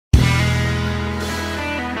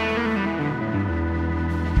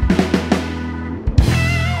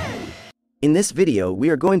In this video, we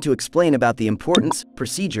are going to explain about the importance,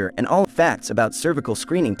 procedure, and all facts about cervical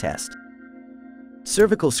screening test.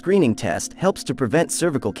 Cervical screening test helps to prevent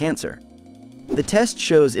cervical cancer. The test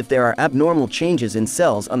shows if there are abnormal changes in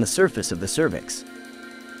cells on the surface of the cervix.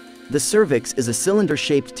 The cervix is a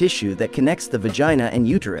cylinder-shaped tissue that connects the vagina and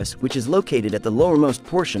uterus, which is located at the lowermost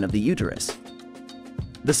portion of the uterus.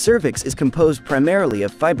 The cervix is composed primarily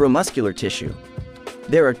of fibromuscular tissue.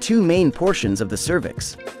 There are two main portions of the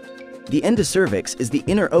cervix. The endocervix is the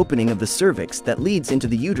inner opening of the cervix that leads into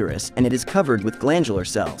the uterus, and it is covered with glandular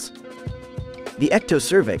cells. The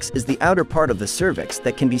ectocervix is the outer part of the cervix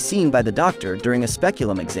that can be seen by the doctor during a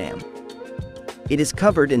speculum exam. It is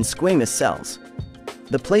covered in squamous cells.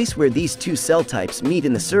 The place where these two cell types meet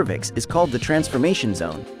in the cervix is called the transformation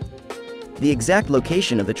zone. The exact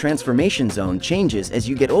location of the transformation zone changes as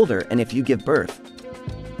you get older and if you give birth.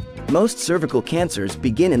 Most cervical cancers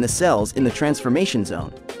begin in the cells in the transformation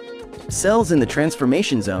zone. Cells in the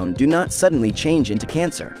transformation zone do not suddenly change into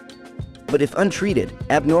cancer. But if untreated,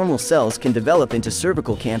 abnormal cells can develop into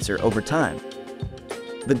cervical cancer over time.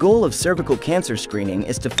 The goal of cervical cancer screening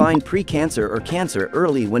is to find pre-cancer or cancer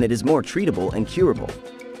early when it is more treatable and curable.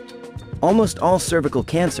 Almost all cervical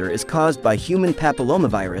cancer is caused by human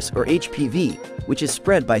papillomavirus or HPV, which is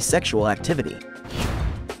spread by sexual activity.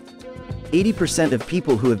 80% of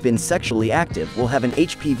people who have been sexually active will have an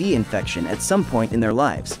HPV infection at some point in their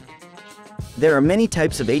lives. There are many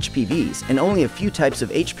types of HPVs, and only a few types of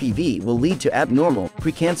HPV will lead to abnormal,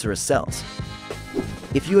 precancerous cells.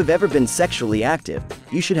 If you have ever been sexually active,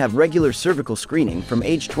 you should have regular cervical screening from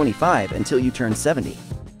age 25 until you turn 70.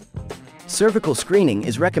 Cervical screening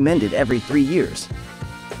is recommended every 3 years.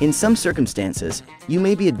 In some circumstances, you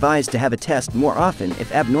may be advised to have a test more often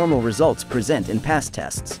if abnormal results present in past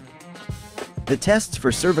tests. The tests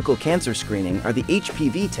for cervical cancer screening are the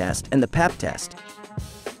HPV test and the PAP test.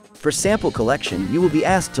 For sample collection, you will be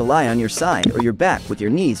asked to lie on your side or your back with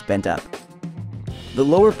your knees bent up. The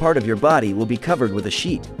lower part of your body will be covered with a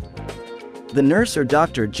sheet. The nurse or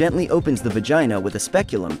doctor gently opens the vagina with a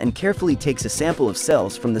speculum and carefully takes a sample of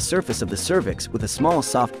cells from the surface of the cervix with a small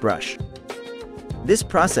soft brush. This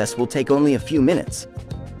process will take only a few minutes.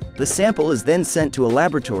 The sample is then sent to a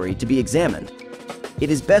laboratory to be examined.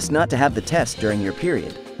 It is best not to have the test during your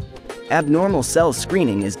period. Abnormal cell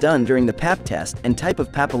screening is done during the PAP test, and type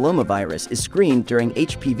of papillomavirus is screened during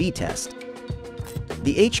HPV test.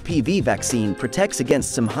 The HPV vaccine protects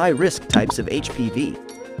against some high-risk types of HPV.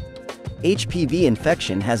 HPV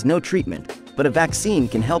infection has no treatment, but a vaccine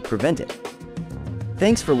can help prevent it.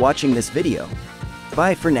 Thanks for watching this video.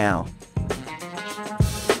 Bye for now.